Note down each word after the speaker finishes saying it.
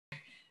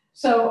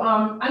So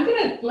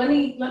let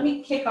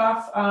me kick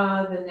off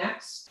the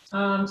next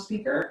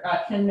speaker,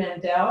 Ken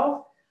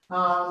Mandel.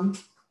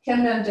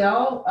 Ken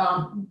Mandel,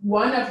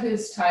 one of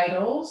his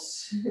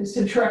titles is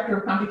the Director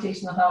of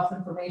Computational Health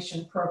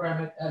Information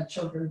Program at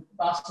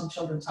Boston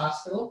Children's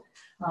Hospital.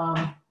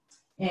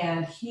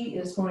 And he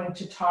is going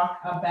to talk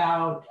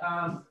about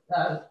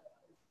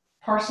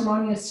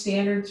parsimonious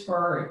standards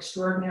for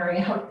extraordinary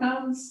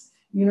outcomes,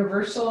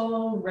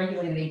 universal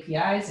regulated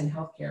APIs, and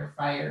healthcare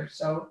FHIR.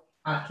 So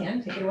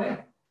Ken, take it away.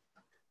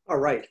 All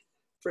right.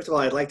 First of all,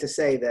 I'd like to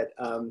say that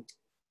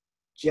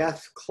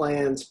Jeff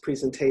Klan's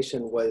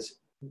presentation was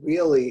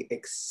really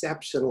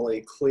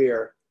exceptionally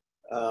clear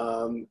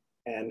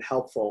and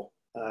helpful.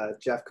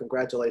 Jeff,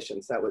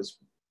 congratulations. That was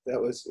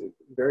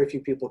very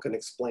few people can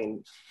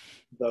explain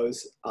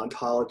those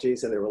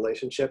ontologies and their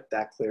relationship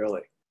that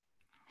clearly.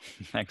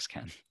 Thanks,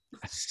 Ken.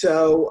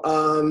 So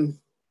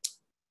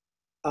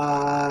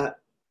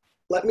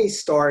let me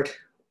start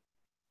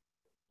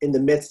in the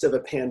midst of a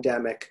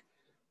pandemic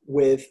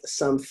with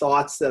some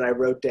thoughts that I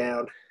wrote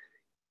down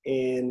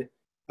in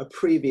a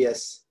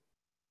previous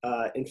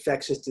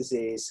infectious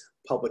disease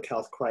public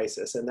health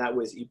crisis, and that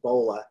was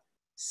Ebola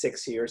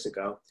 6 years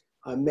ago.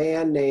 A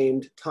man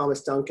named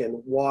Thomas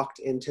Duncan walked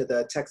into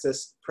the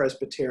Texas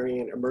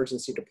Presbyterian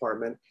Emergency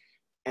Department,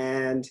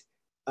 and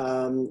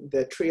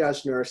the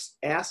triage nurse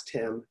asked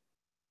him,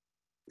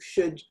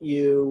 should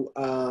you,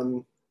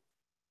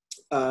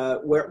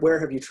 where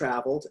have you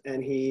traveled?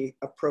 And he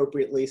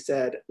appropriately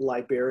said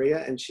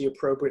Liberia, and she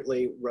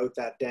appropriately wrote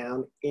that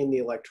down in the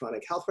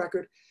electronic health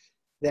record.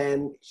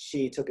 Then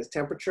she took his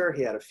temperature,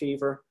 he had a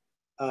fever.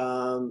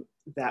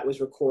 That was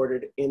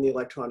recorded in the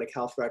electronic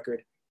health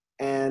record.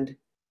 And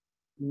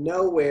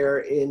nowhere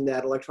in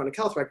that electronic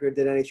health record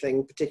did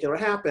anything particular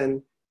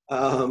happen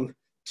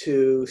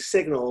to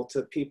signal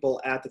to people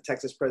at the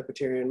Texas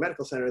Presbyterian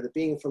Medical Center that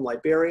being from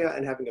Liberia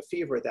and having a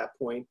fever at that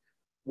point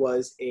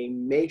was a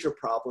major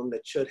problem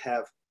that should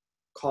have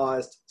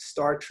caused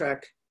Star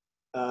Trek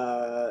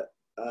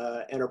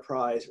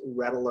Enterprise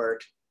red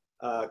alert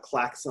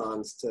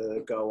klaxons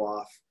to go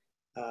off.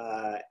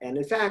 And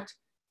in fact,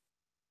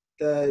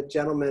 the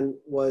gentleman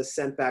was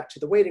sent back to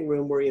the waiting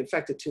room where he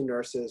infected 2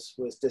 nurses,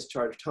 was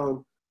discharged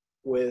home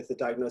with the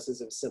diagnosis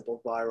of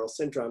simple viral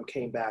syndrome,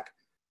 came back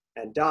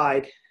and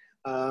died.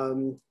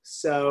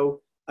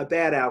 So a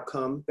bad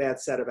outcome, bad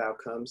set of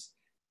outcomes.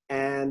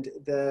 And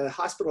the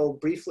hospital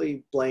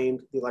briefly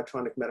blamed the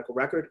electronic medical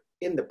record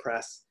in the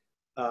press.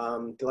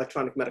 The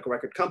Electronic Medical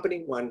Record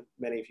Company, one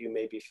many of you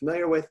may be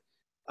familiar with,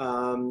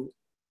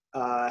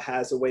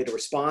 has a way to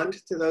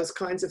respond to those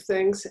kinds of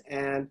things,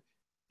 and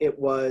it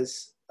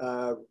was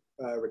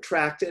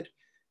retracted.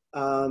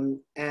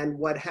 And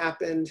what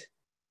happened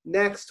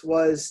next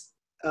was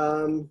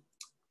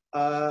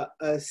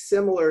a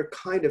similar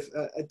kind of,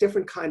 a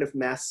different kind of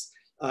mess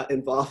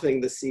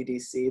involving the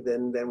CDC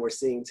than we're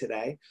seeing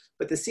today.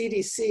 But the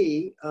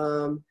CDC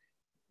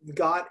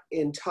got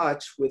in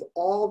touch with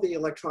all the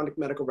electronic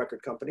medical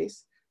record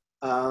companies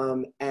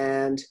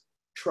and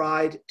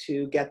tried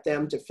to get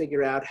them to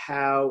figure out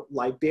how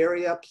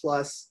Liberia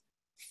plus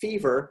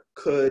fever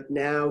could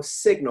now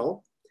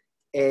signal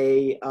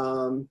a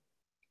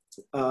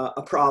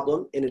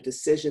problem in a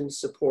decision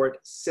support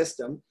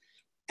system.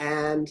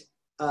 And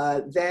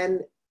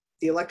then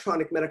the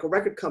electronic medical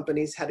record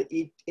companies had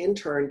to in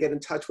turn get in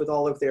touch with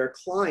all of their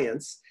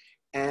clients,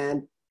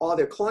 and all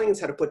their clients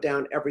had to put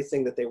down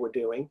everything that they were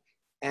doing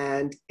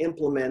and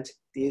implement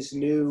these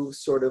new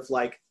sort of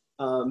like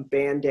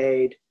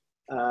Band-Aid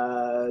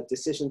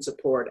decision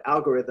support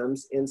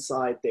algorithms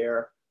inside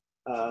their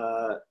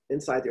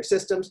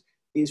systems.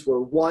 These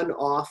were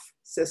one-off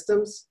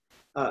systems.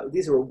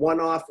 These were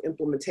one-off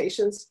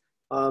implementations.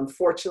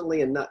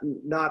 Fortunately, and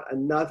not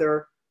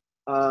another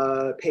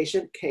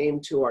patient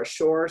came to our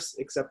shores,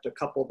 except a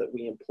couple that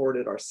we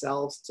imported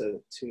ourselves to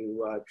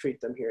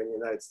treat them here in the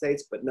United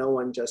States, but no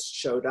one just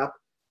showed up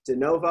de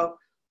novo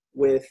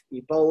with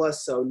Ebola,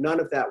 so none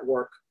of that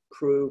work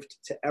proved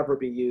to ever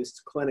be used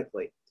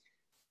clinically.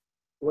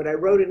 What I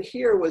wrote in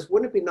here was,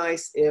 wouldn't it be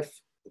nice if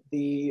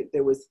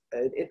there was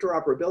an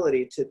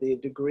interoperability to the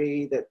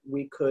degree that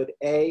we could,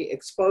 A,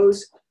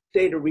 expose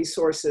data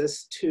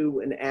resources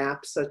to an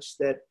app such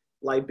that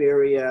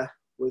Liberia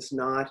was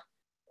not,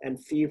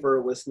 and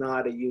fever was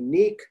not a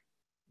unique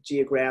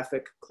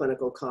geographic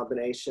clinical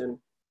combination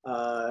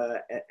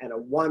and a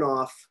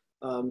one-off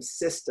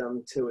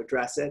system to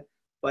address it,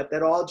 but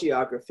that all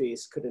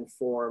geographies could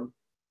inform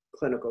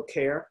clinical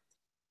care,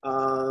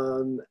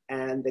 and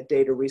that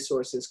data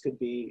resources could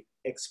be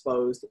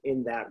exposed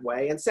in that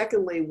way. And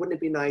secondly, wouldn't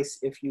it be nice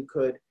if you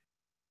could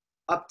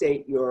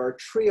update your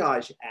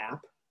triage app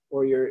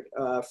or your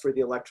for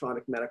the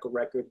electronic medical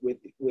record with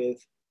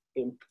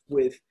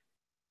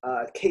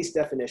case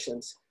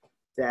definitions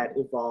that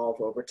evolve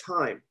over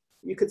time?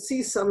 You could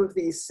see some of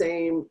these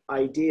same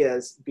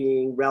ideas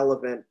being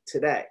relevant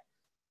today.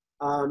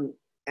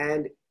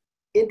 And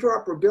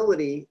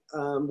interoperability,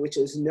 which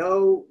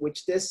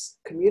this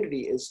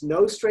community is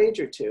no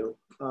stranger to,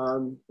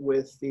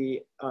 with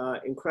the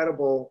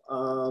incredible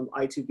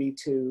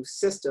I2B2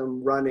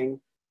 system running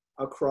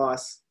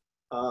across,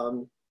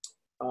 you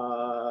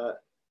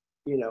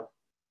know,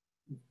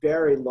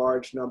 very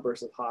large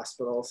numbers of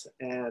hospitals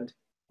and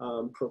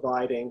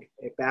providing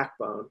a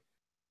backbone.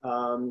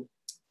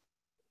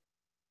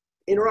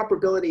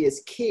 Interoperability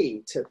is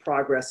key to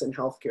progress in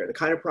healthcare, the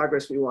kind of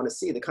progress we want to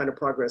see, the kind of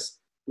progress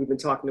we've been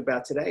talking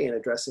about today in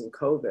addressing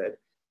COVID.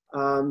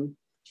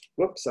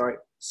 Whoops, sorry.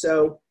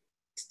 So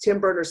Tim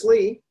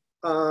Berners-Lee,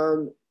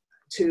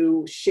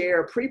 to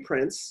share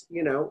preprints,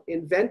 you know,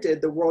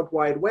 invented the World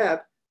Wide Web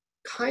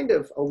kind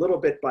of a little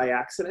bit by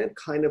accident,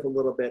 kind of a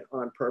little bit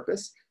on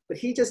purpose, but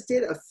he just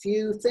did a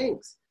few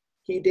things.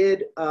 He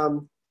did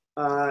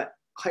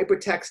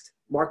hypertext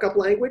markup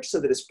language so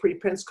that his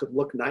preprints could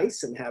look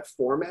nice and have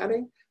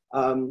formatting.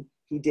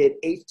 He did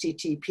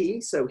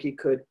HTTP so he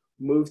could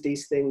move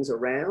these things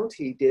around.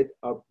 He did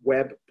a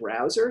web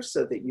browser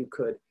so that you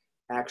could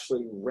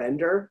actually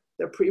render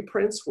the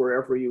preprints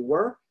wherever you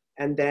were.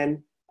 And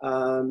then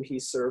he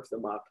served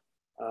them up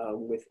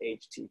with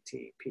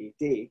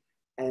HTTPD.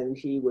 And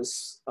he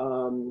was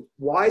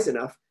wise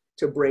enough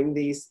to bring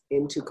these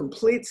into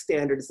complete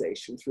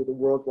standardization through the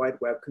World Wide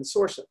Web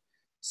Consortium.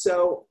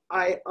 So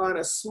on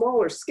a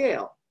smaller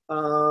scale,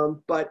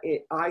 but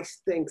I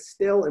think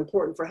still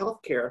important for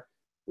healthcare,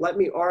 let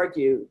me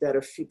argue that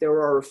there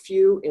are a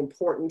few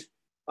important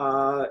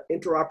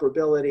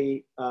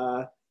interoperability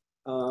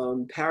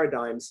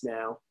paradigms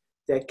now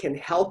that can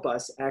help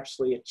us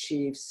actually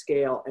achieve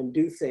scale and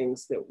do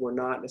things that were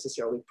not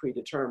necessarily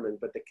predetermined,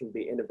 but that can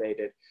be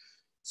innovated.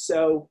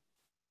 So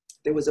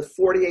there was a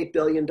 $48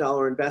 billion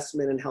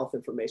investment in health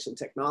information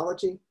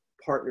technology.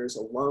 Partners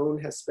alone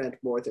has spent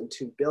more than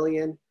 $2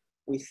 billion.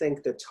 We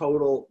think the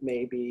total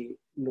may be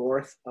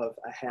north of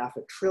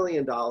 $500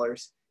 billion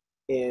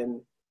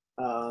in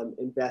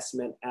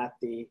investment at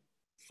the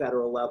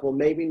federal level,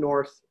 maybe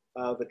north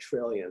of $1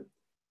 trillion.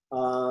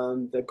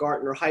 The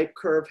Gartner hype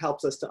curve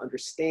helps us to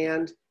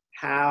understand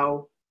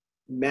how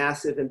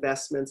massive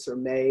investments are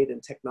made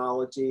in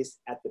technologies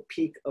at the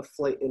peak of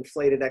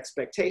inflated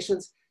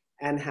expectations,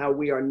 and how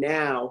we are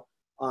now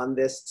on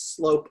this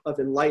slope of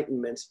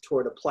enlightenment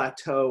toward a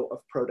plateau of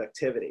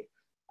productivity.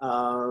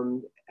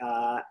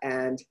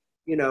 And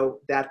you know,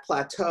 that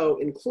plateau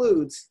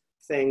includes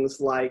things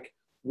like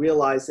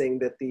realizing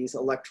that these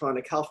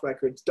electronic health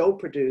records don't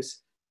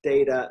produce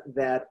data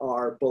that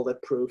are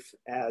bulletproof,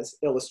 as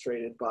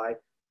illustrated by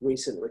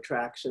recent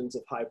retractions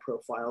of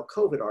high-profile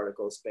COVID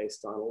articles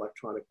based on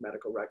electronic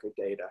medical record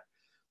data.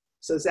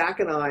 So Zach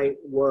and I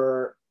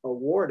were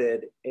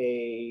awarded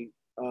a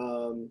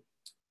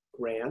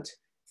grant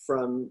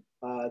from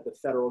the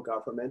federal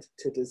government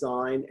to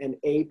design an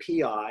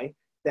API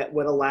that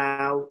would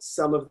allow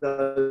some of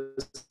those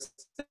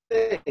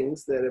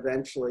things that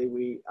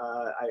eventually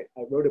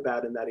I wrote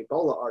about in that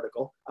Ebola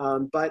article,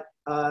 but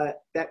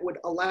that would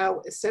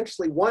allow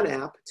essentially one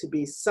app to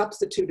be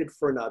substituted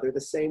for another,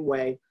 the same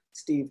way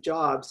Steve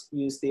Jobs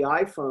used the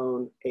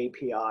iPhone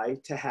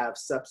API to have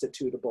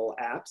substitutable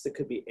apps that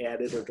could be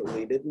added or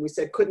deleted. And we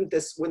said, wouldn't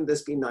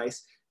this be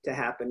nice to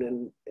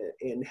happen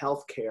in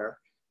healthcare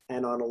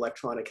and on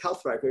electronic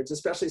health records,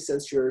 especially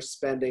since you're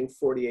spending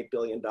 $48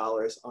 billion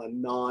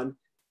on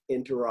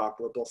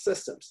non-interoperable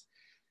systems.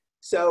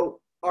 So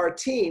our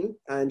team,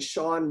 and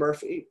Sean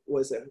Murphy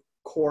was a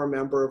core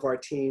member of our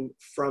team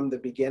from the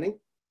beginning,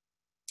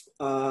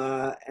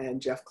 and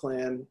Jeff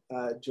Klan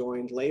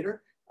joined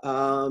later.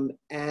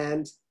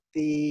 And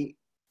the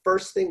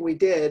first thing we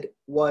did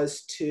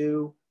was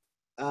to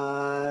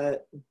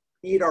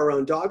eat our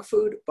own dog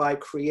food by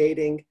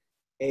creating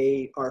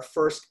our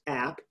first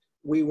app.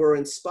 We were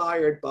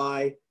inspired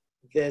by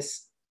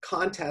this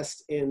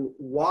contest in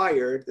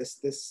Wired,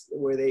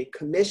 where they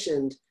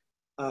commissioned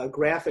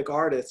graphic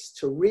artists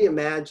to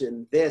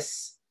reimagine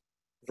this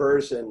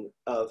version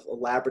of a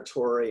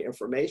laboratory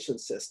information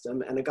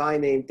system. And a guy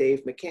named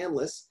Dave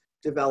McCandless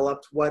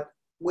developed what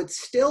would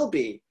still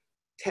be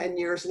 10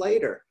 years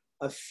later,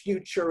 a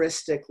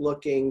futuristic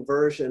looking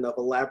version of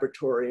a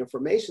laboratory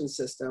information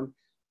system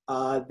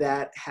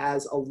that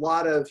has a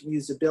lot of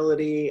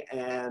usability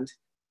and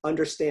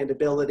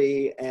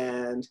understandability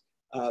and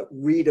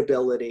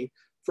readability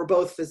for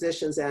both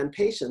physicians and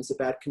patients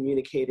about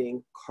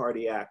communicating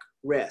cardiac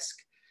risk.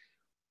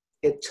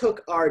 It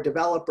took our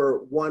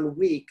developer 1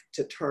 week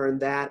to turn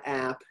that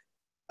app,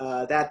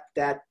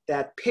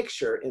 that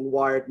picture in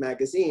Wired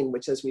magazine,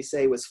 which, as we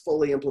say, was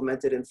fully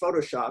implemented in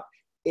Photoshop,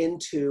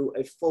 into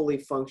a fully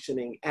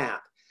functioning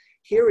app.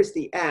 Here is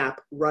the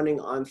app running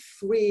on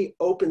 3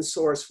 open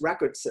source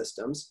record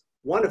systems,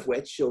 one of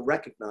which you'll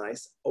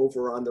recognize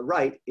over on the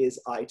right is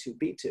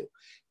I2B2.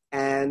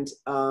 And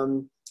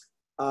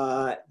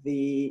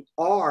the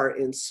R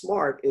in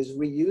SMART is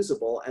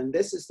reusable, and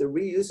this is the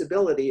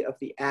reusability of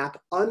the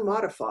app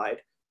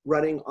unmodified,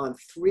 running on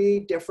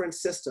 3 different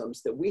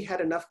systems that we had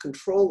enough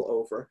control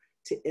over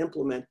to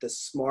implement the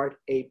SMART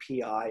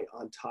API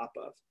on top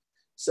of.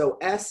 So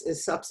S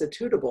is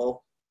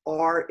substitutable,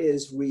 R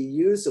is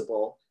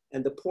reusable,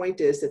 and the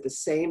point is that the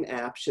same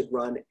app should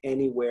run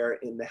anywhere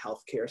in the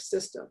healthcare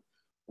system.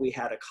 we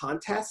had a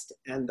contest,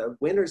 and the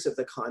winners of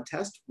the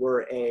contest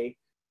were a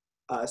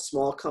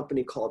small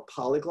company called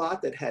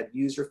Polyglot that had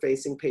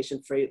user-facing,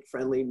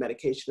 patient-friendly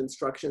medication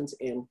instructions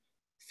in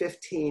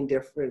 15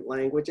 different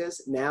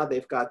languages. Now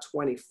they've got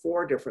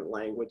 24 different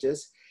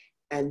languages.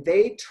 And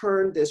they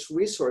turned this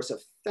resource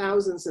of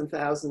thousands and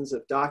thousands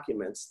of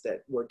documents that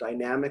were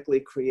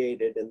dynamically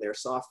created in their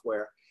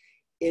software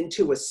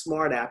into a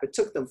smart app. It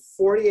took them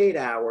 48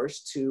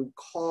 hours to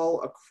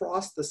call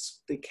across the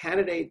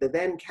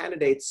then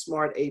candidate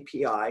smart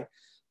API,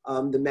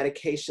 the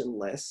medication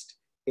list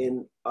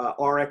in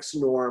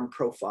RxNorm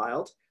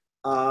profiled,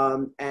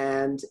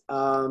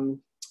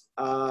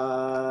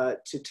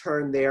 to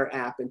turn their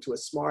app into a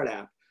smart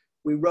app.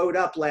 We wrote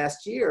up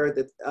last year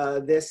that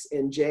this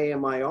in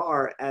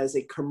JMIR as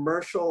a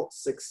commercial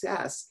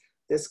success.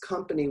 This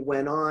company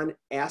went on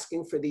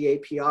asking for the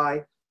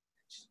API,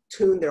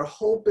 tuned their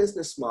whole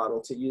business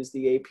model to use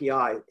the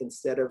API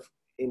instead of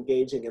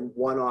engaging in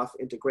one-off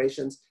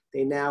integrations.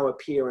 They now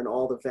appear in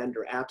all the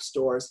vendor app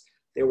stores.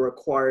 They were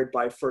acquired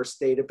by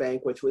First Databank,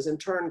 which was in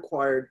turn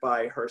acquired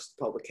by Hearst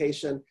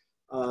Publication.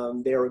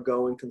 They're a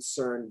going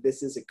concern.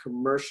 This is a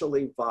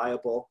commercially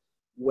viable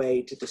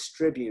way to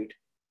distribute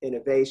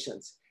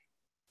innovations.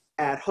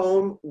 At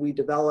home, we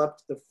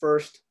developed the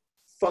first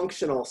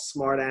functional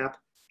smart app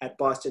at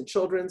Boston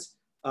Children's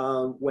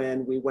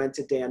when we went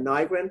to Dan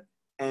Nygren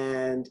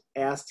and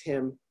asked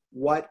him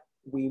what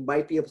we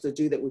might be able to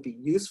do that would be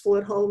useful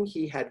at home.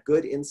 He had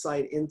good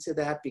insight into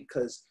that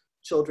because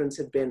Children's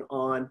had been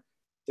on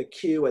the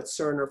queue at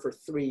Cerner for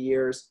 3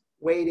 years,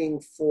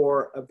 waiting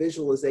for a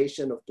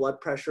visualization of blood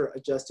pressure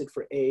adjusted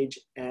for age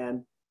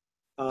and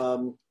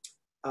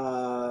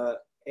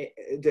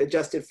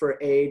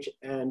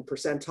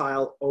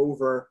percentile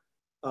over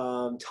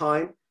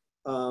time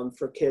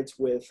for kids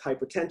with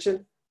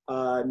hypertension.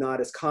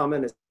 Not as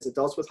common as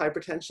adults with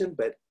hypertension,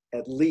 but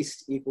at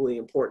least equally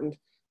important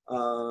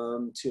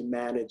to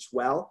manage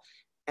well.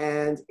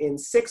 And in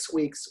 6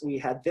 weeks, we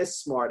had this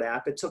smart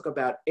app. It took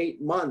about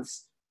 8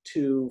 months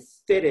to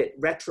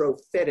retrofit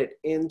it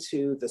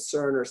into the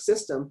Cerner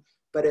system.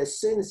 But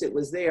as soon as it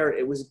was there,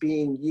 it was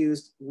being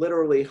used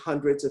literally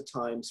hundreds of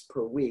times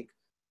per week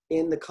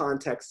in the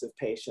context of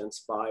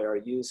patients by our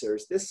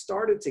users. This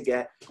started to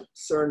get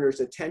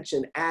Cerner's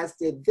attention, as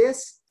did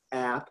this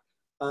app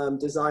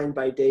designed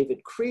by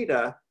David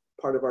Krita,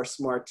 part of our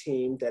smart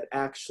team, that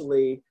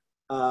actually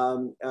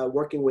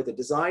working with a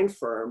design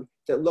firm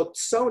that looked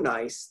so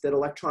nice that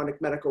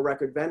electronic medical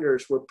record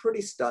vendors were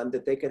pretty stunned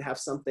that they could have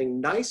something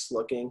nice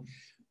looking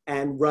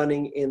and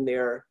running in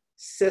their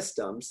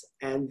systems.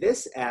 And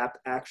this app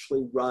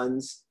actually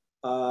runs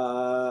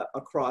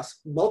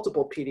across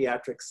multiple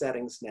pediatric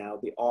settings now.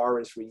 The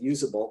R is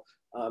reusable.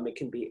 It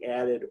can be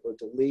added or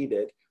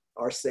deleted.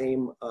 Our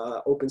same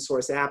open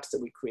source apps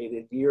that we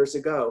created years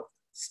ago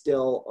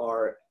still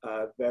are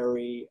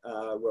very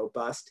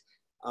robust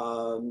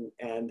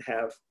and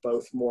have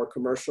both more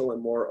commercial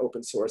and more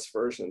open source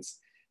versions.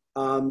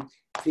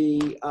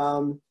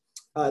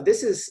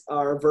 This is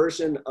our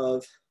version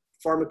of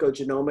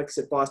pharmacogenomics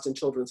at Boston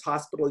Children's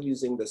Hospital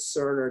using the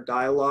Cerner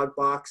dialog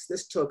box.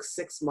 This took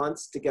 6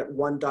 months to get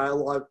one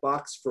dialog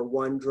box for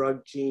one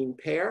drug gene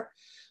pair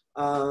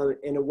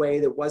in a way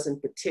that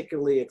wasn't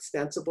particularly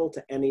extensible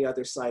to any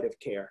other site of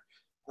care.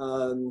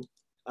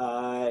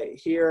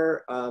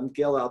 Here,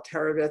 Gil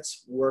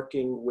Alterovitz,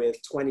 working with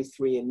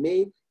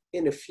 23andMe,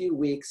 in a few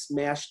weeks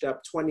mashed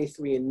up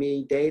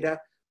 23andMe data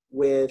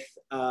with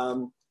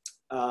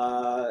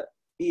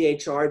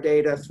EHR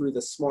data through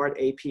the smart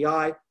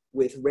API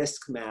with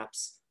risk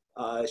maps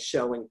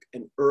showing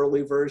an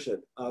early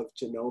version of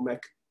genomic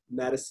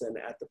medicine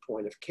at the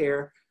point of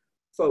care.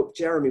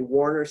 Jeremy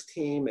Warner's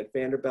team at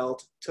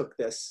Vanderbilt took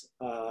this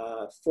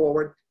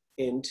forward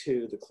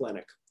into the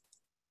clinic.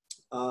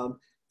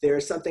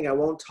 There's something I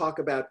won't talk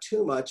about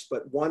too much,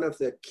 but one of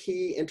the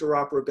key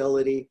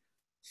interoperability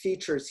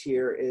features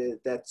here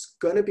that's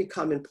going to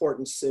become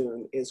important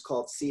soon is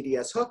called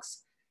CDS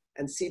hooks.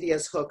 And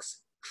CDS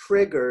hooks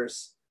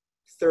triggers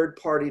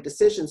third-party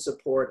decision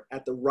support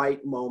at the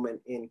right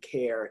moment in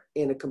care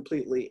in a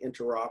completely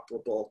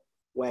interoperable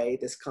way.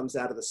 This comes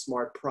out of the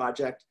SMART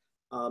project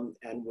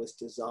and was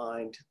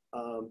designed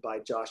by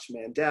Josh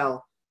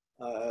Mandel,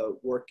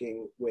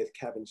 working with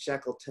Kevin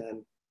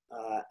Shackleton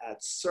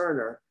at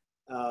Cerner.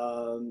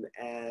 I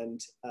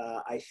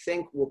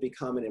think will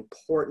become an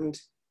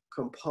important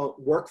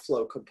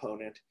workflow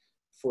component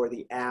for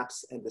the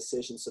apps and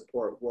decision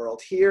support world.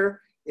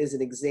 Here is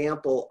an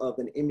example of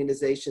an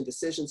immunization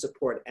decision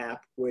support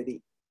app where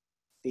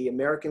the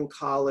American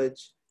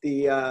College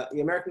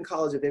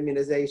of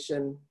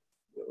Immunization,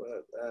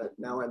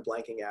 now I'm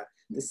blanking out,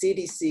 the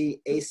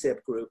CDC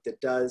ACIP group that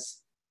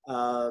does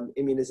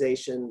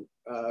immunization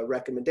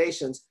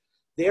recommendations,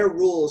 their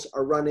rules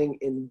are running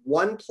in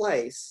one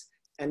place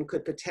and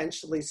could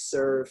potentially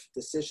serve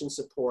decision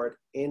support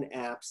in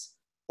apps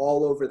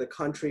all over the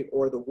country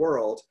or the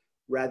world,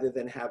 rather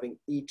than having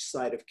each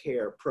site of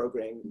care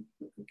program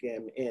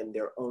in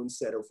their own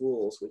set of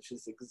rules, which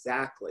is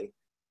exactly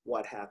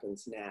what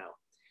happens now.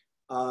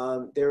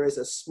 There is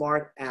a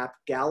smart app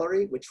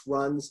gallery, which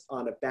runs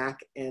on a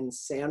back-end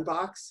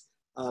sandbox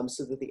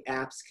so that the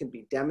apps can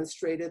be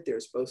demonstrated.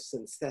 There's both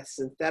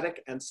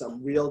synthetic and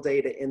some real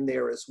data in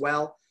there as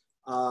well.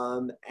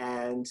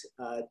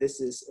 This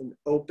is an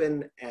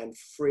open and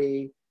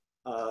free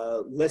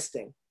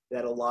listing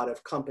that a lot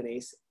of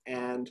companies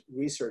and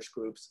research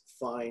groups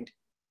find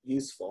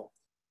useful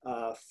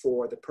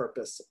for the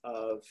purpose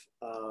of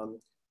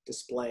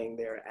displaying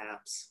their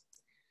apps.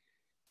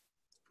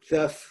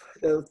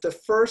 The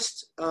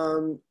first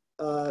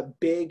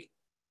big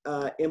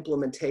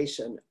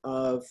implementation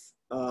of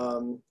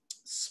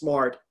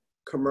SMART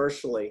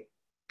commercially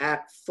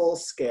at full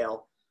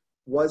scale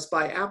was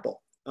by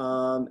Apple.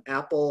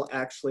 Apple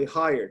actually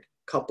hired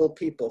a couple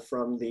people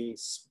from the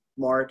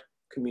SMART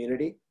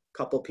community, a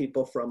couple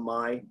people from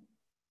my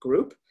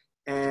group,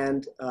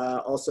 and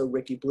also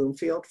Ricky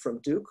Bloomfield from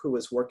Duke, who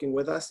was working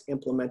with us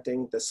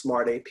implementing the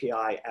SMART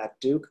API at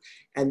Duke.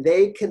 And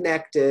they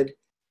connected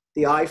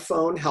the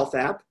iPhone health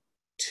app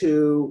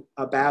to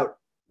about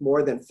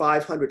more than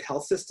 500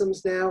 health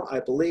systems now, I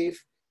believe,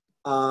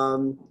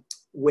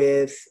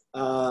 with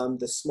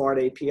the SMART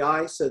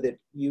API so that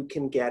you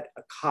can get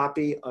a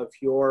copy of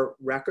your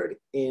record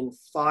in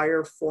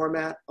FHIR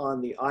format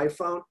on the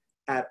iPhone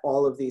at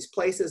all of these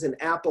places.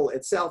 And Apple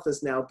itself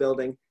is now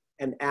building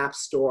an app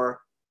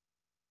store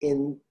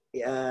in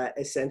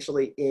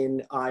essentially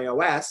in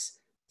iOS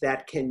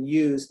that can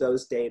use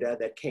those data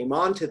that came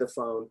onto the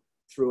phone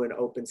through an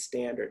open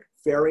standard.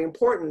 Very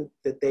important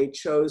that they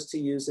chose to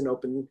use an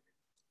open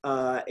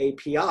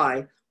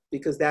API,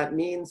 because that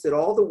means that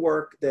all the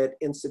work that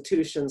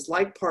institutions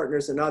like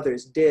Partners and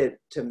others did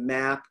to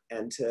map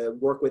and to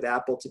work with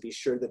Apple to be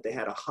sure that they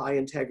had a high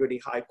integrity,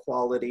 high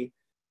quality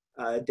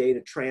data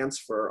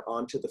transfer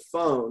onto the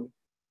phone,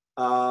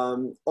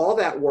 all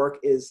that work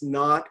is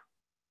not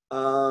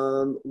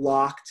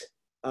locked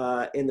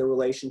in the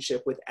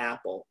relationship with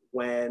Apple.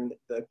 When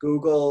the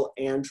Google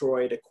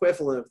Android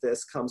equivalent of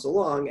this comes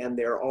along, and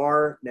there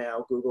are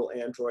now Google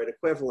Android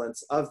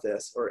equivalents of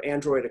this, or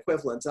Android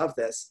equivalents of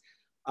this,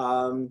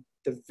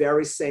 the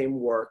very same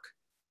work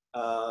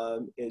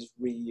is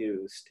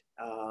reused,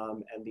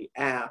 and the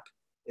app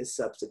is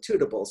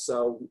substitutable.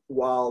 So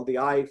while the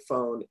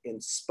iPhone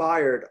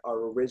inspired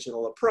our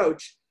original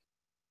approach,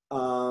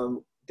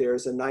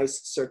 there's a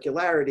nice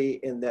circularity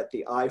in that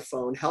the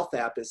iPhone health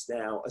app is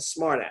now a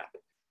smart app.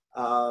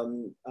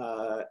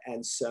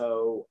 And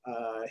so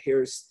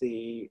here's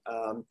the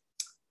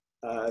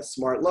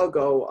smart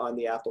logo on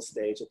the Apple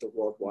stage at the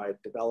Worldwide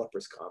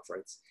Developers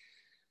Conference.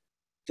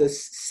 The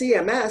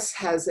CMS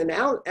has an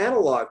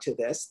analog to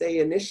this. They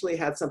initially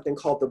had something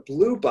called the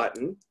Blue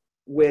Button,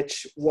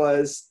 which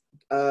was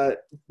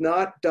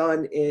not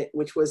done,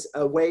 which was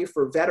a way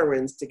for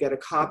veterans to get a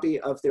copy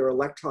of their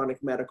electronic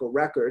medical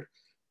record,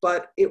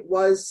 but it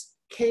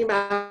came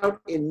out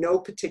in no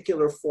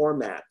particular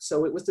format.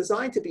 So it was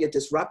designed to be a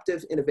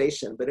disruptive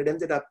innovation, but it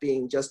ended up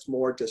being just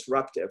more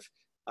disruptive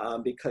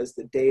because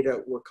the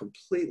data were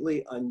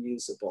completely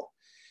unusable.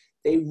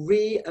 They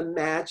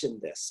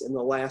reimagined this in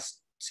the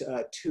last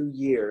 2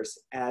 years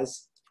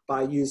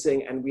by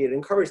using, and we had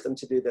encouraged them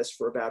to do this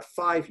for about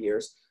 5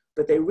 years,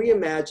 but they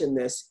reimagined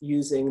this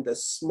using the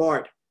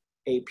SMART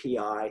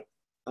API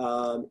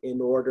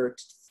in order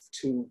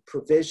to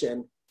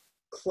provision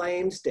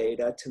claims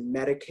data to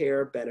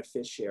Medicare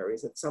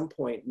beneficiaries. At some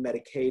point,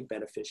 Medicaid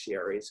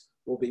beneficiaries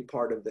will be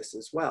part of this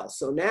as well.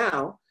 So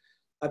now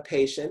a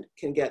patient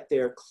can get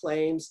their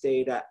claims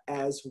data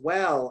as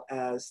well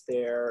as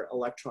their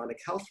electronic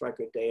health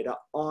record data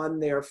on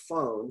their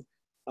phone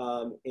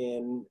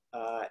in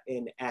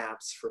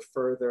apps for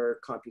further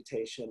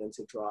computation and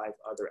to drive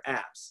other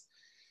apps.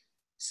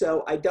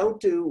 So I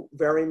don't do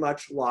very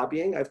much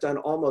lobbying. I've done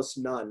almost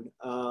none,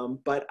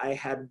 but I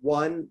had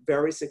one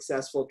very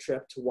successful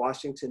trip to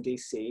Washington,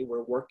 D.C.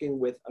 We're working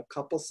with a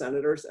couple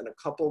senators and a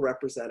couple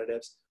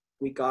representatives.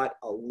 We got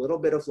a little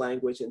bit of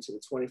language into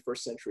the 21st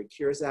Century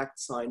Cures Act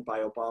signed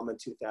by Obama in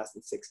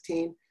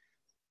 2016.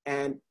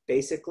 And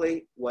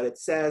basically what it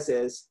says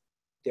is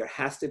there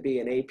has to be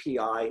an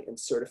API in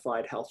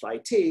Certified Health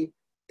IT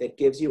that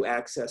gives you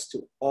access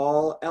to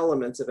all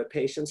elements of a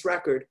patient's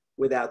record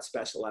without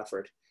special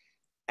effort.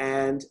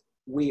 And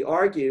we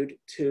argued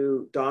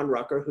to Don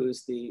Rucker,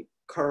 who's the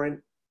current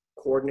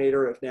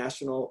coordinator of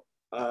National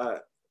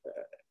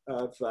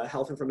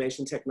Health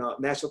Information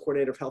Technology, National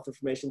Coordinator of Health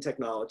Information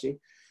Technology,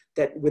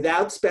 that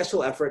without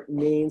special effort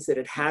means that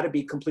it had to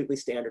be completely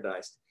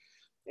standardized.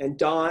 And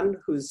Don,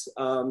 who's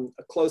a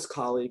close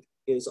colleague,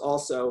 is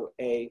also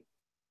a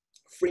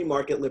free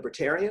market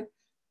libertarian.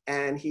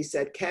 And he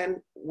said,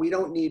 Ken, we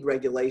don't need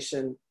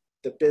regulation.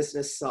 The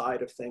business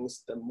side of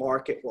things, the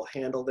market will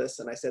handle this.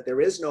 And I said,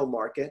 there is no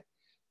market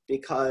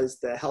because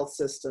the health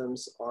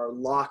systems are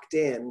locked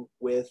in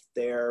with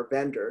their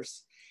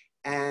vendors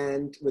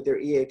and with their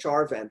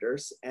EHR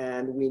vendors.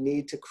 And we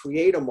need to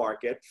create a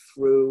market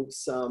through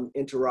some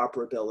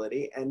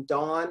interoperability. And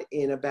Don,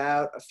 in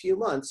about a few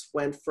months,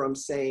 went from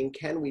saying,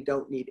 Ken, we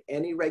don't need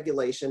any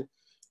regulation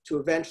to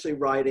eventually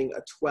writing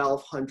a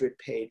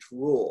 1,200-page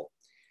rule.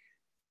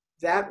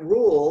 That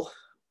rule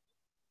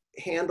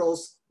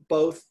handles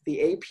both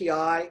the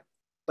API,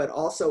 but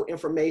also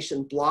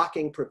information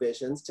blocking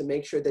provisions to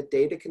make sure that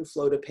data can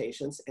flow to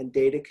patients and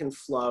data can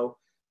flow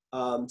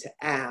to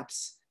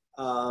apps,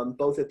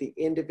 both at the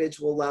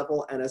individual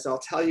level and, as I'll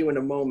tell you in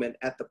a moment,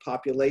 at the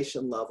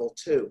population level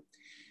too.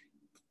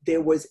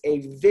 There was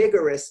a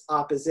vigorous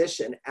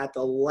opposition at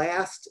the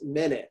last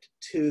minute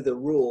to the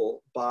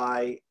rule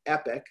by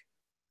Epic.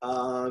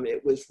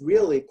 It was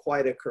really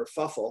quite a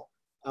kerfuffle.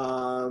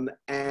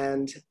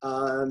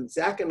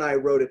 Zach and I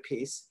wrote a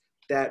piece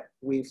that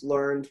we've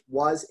learned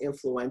was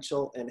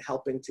influential in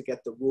helping to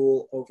get the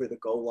rule over the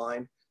goal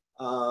line,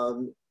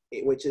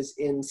 which is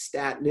in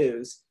Stat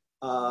News,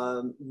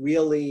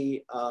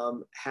 really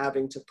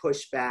having to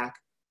push back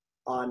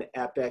on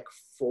Epic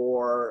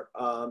for,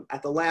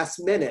 at the last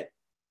minute,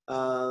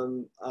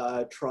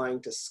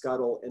 trying to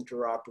scuttle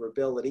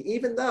interoperability,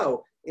 even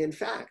though, in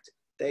fact,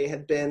 they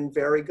had been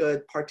very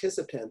good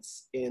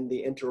participants in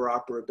the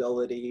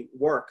interoperability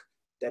work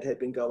that had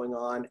been going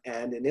on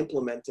and in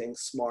implementing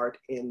SMART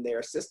in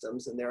their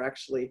systems. And they're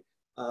actually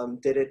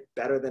did it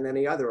better than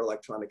any other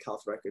electronic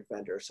health record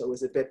vendor. So it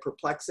was a bit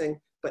perplexing,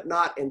 but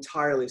not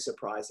entirely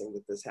surprising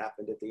that this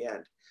happened at the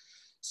end.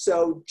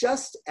 So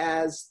just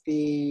as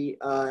the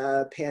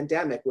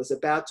pandemic was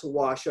about to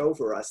wash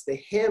over us, the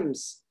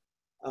HIMSS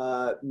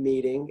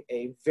meeting,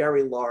 a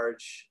very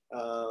large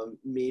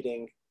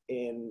meeting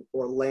in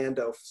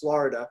Orlando,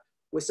 Florida,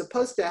 was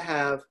supposed to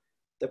have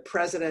the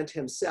president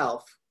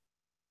himself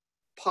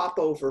pop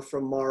over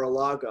from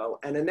Mar-a-Lago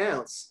and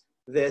announce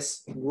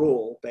this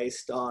rule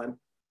based on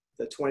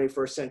the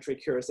 21st Century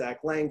Cures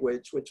Act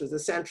language, which was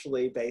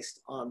essentially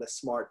based on the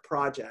SMART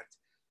project.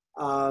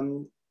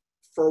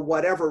 For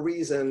whatever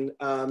reason,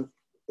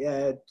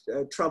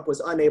 Trump was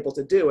unable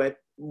to do it,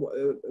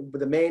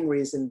 the main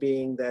reason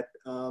being that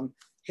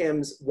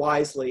HIMSS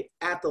wisely,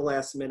 at the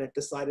last minute,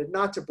 decided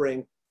not to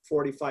bring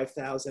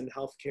 45,000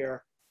 healthcare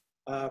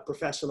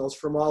professionals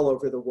from all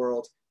over the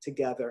world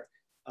together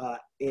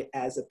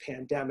as a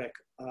pandemic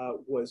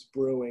was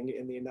brewing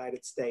in the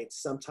United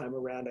States sometime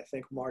around, I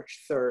think,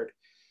 March 3rd.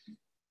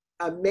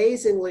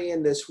 Amazingly,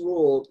 in this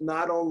rule,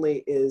 not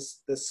only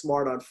is the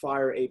Smart on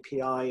Fire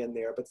API in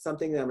there, but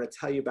something that I'm going to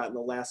tell you about in the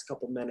last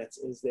couple minutes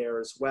is there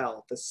as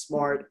well, the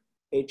Smart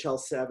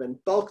HL7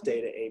 bulk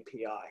data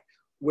API.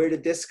 Where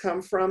did this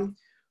come from?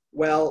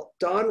 Well,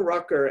 Don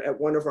Rucker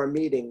at one of our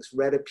meetings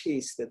read a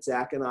piece that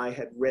Zach and I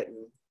had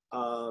written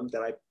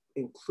that I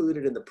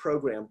included in the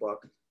program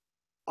book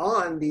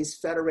on these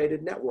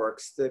federated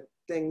networks, the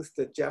things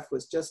that Jeff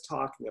was just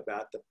talking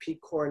about, the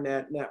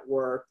PCORNet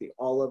network, the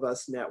All of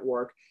Us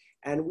network.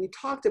 And we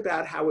talked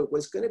about how it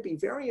was going to be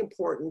very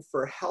important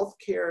for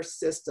healthcare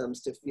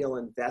systems to feel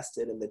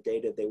invested in the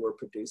data they were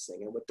producing.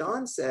 And what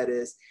Don said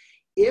is,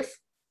 if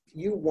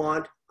you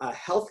want a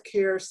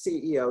healthcare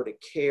CEO to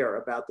care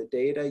about the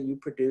data you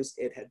produce,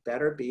 it had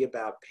better be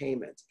about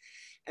payment.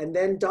 And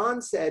then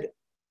Don said,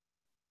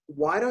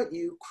 why don't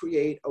you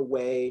create a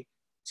way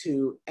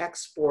to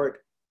export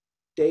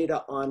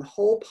data on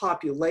whole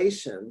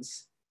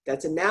populations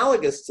that's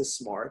analogous to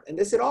SMART? And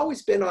this had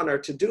always been on our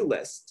to-do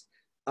list,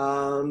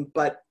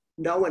 but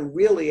no one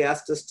really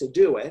asked us to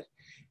do it.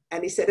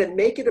 And he said, and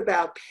make it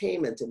about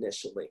payment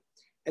initially.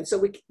 And so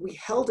we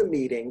held a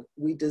meeting,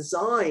 we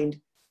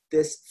designed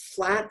this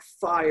flat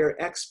fire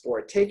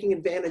export, taking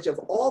advantage of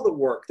all the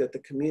work that the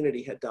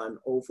community had done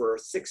over a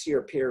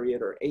 6-year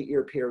period or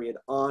 8-year period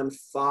on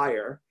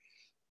FHIR.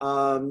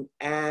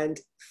 And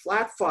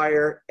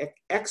Flatfire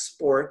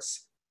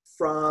exports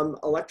from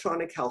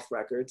electronic health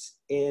records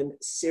in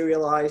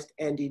serialized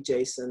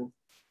ND-JSON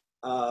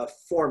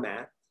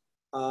format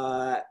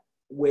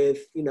with,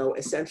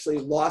 essentially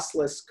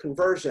lossless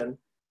conversion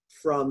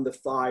from the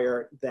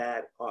FHIR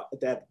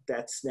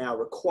that's now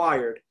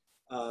required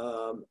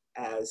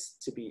as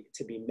to be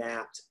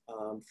mapped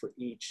for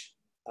each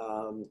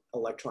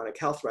electronic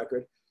health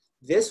record.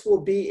 This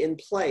will be in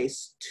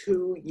place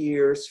 2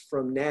 years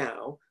from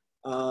now.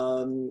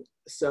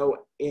 So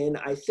in,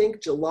 I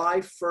think, July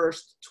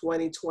 1st,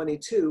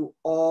 2022,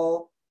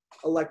 all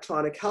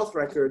electronic health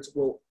records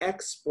will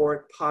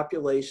export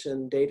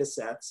population data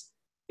sets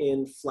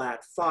in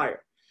Flatfire.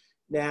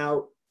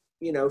 Now,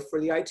 for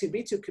the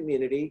I2B2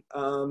 community,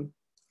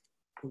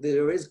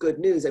 there is good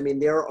news. I mean,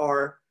 there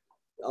are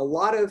a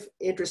lot of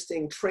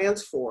interesting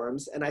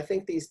transforms, and I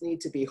think these need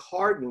to be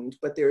hardened,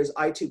 but there's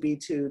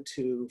I2B2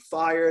 to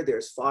FHIR,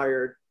 there's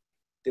FHIR,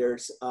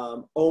 there's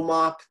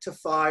OMOP to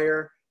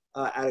FHIR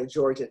out of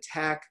Georgia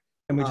Tech.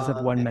 And we just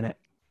have 1 minute.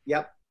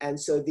 Yep. And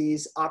so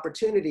these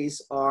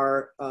opportunities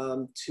are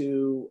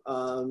to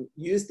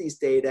use these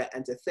data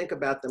and to think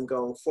about them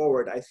going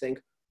forward, I think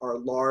are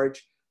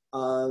large.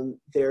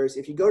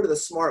 If you go to the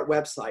SMART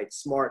website,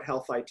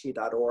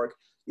 smarthealthit.org,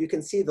 you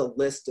can see the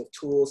list of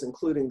tools,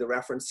 including the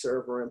reference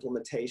server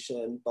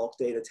implementation, bulk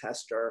data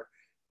tester,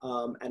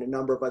 and a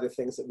number of other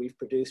things that we've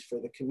produced for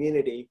the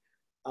community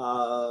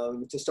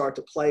to start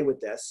to play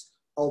with this.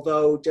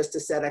 Although, just to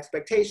set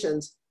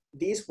expectations,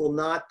 these will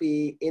not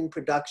be in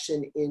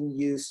production, in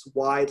use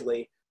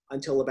widely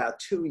until about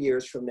 2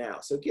 years from now.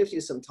 So it gives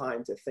you some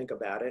time to think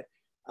about it.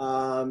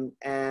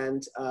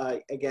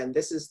 Again,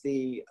 this is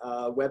the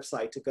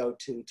website to go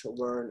to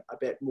learn a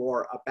bit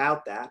more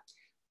about that.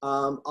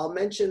 I'll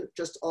mention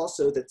just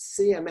also that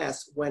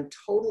CMS went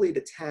totally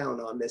to town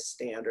on this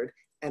standard.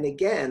 And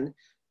again,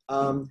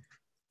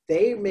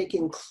 they're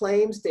making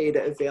claims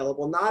data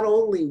available not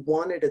only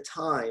one at a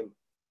time,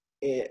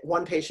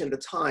 one patient at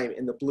a time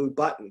in the blue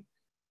button,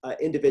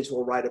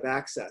 individual right of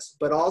access,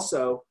 but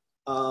also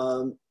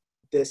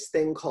this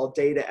thing called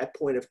data at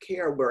point of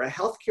care, where a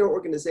healthcare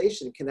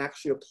organization can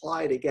actually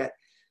apply to get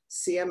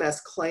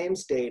CMS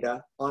claims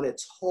data on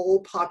its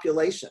whole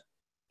population,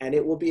 and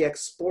it will be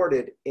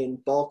exported in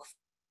bulk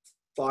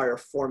FHIR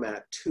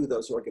format to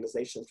those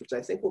organizations, which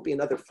I think will be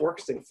another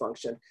forcing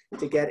function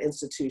to get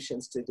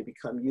institutions to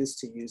become used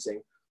to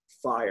using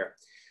FHIR.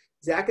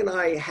 Zach and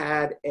I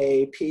had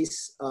a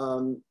piece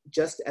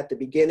just at the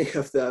beginning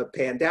of the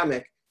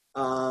pandemic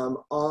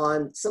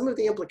on some of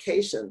the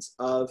implications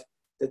of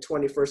the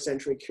 21st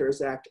Century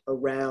Cures Act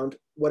around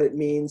what it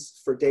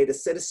means for data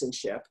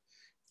citizenship.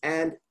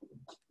 And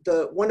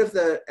one of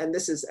the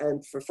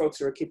folks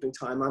who are keeping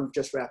time, I'm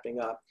just wrapping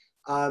up.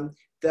 One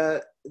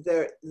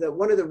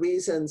of the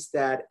reasons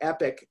that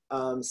Epic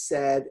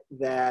said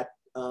that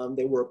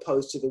they were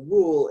opposed to the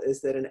rule is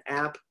that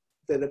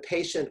that a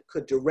patient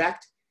could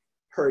direct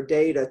her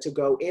data to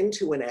go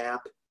into an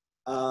app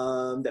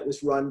that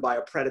was run by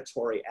a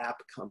predatory app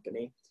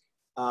company.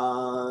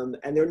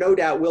 And there no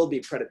doubt will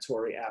be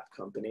predatory app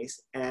companies.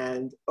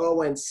 And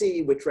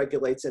ONC, which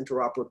regulates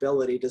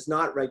interoperability, does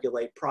not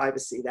regulate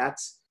privacy.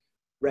 That's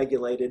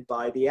regulated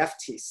by the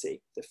FTC,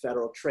 the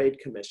Federal Trade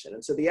Commission.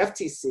 And so the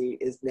FTC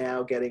is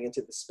now getting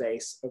into the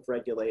space of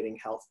regulating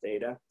health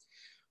data.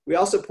 We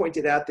also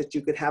pointed out that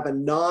you could have a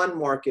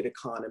non-market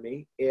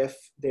economy if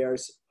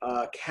there's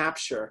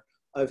capture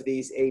of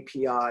these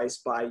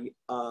APIs by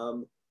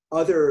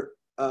other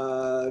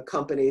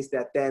companies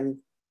that then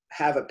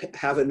have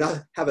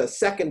a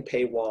second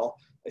paywall.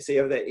 So you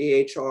have the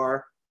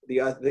EHR, the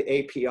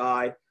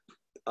API,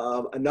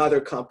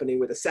 another company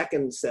with a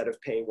second set of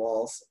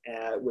paywalls,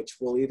 which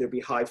will either be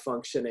high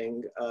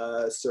functioning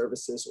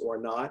services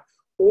or not,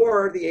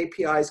 or the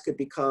APIs could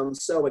become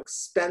so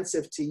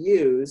expensive to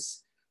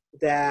use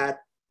that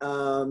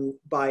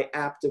by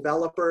app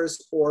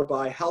developers or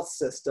by health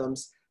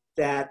systems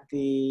that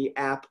the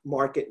app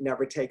market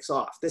never takes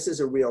off. This is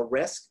a real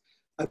risk.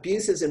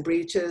 Abuses and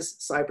breaches,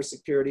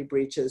 cybersecurity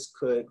breaches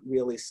could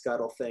really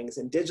scuttle things.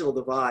 And digital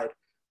divide,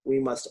 we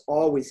must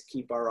always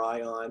keep our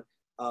eye on.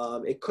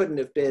 It couldn't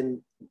have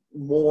been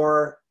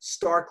more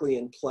starkly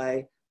in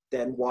play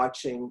than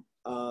watching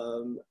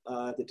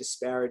the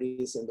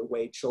disparities in the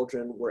way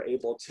children were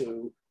able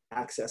to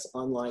access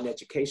online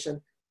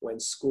education when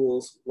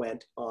schools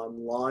went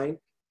online.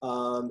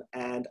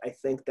 And I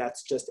think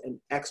that's just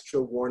an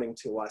extra warning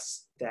to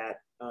us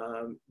that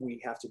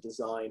we have to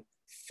design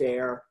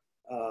fair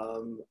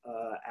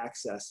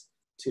access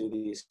to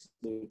these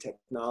new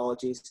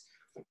technologies.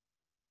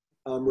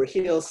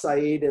 Raheel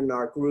Saeed and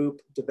our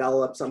group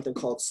developed something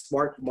called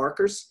Smart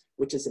Markers,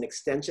 which is an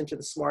extension to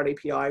the Smart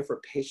API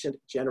for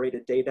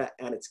patient-generated data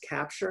and its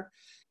capture.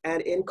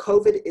 And in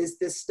COVID, is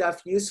this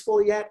stuff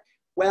useful yet?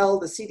 Well,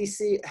 the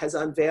CDC has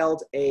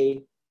unveiled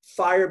a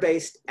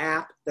FHIR-based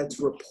app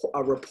that's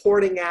a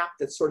reporting app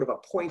that's sort of a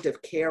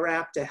point-of-care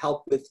app to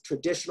help with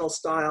traditional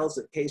styles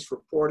of case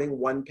reporting,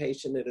 one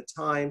patient at a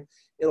time.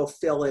 It'll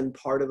fill in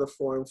part of the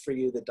form for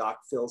you. The doc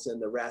fills in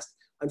the rest.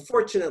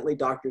 Unfortunately,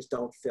 doctors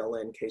don't fill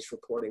in case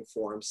reporting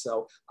forms,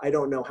 so I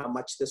don't know how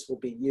much this will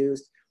be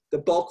used. The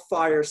bulk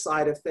FHIR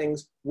side of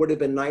things would have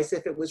been nice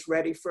if it was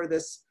ready for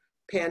this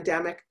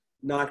pandemic.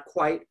 Not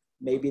quite.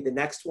 Maybe the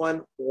next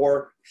one,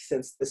 or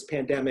since this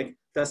pandemic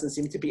doesn't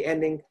seem to be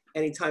ending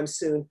anytime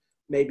soon,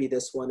 maybe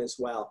this one as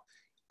well.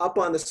 Up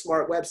on the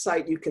SMART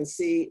website, you can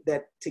see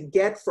that to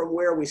get from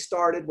where we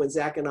started when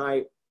Zach and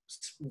I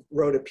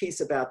wrote a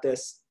piece about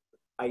this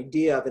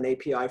idea of an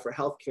API for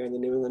healthcare in the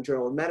New England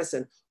Journal of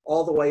Medicine,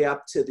 all the way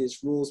up to these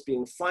rules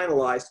being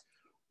finalized,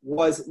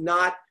 was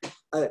not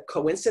a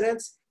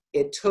coincidence.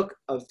 It took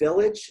a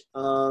village,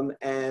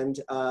 and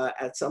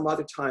at some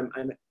other time,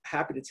 I'm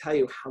happy to tell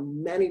you how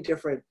many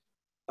different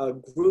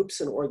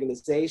groups and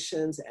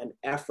organizations and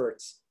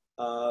efforts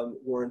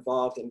were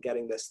involved in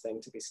getting this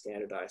thing to be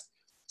standardized.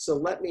 So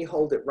let me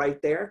hold it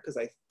right there, because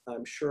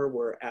I'm sure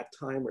we're at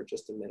time. We're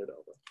just a minute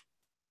over.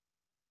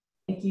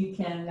 Thank you,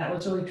 Ken. That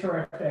was really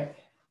terrific.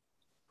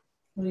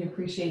 Really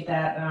appreciate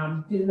that.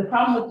 The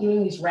problem with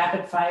doing these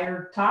rapid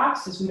fire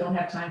talks is we don't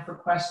have time for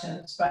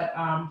questions, but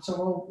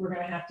so we're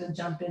going to have to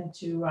jump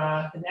into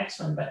the next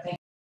one. But thank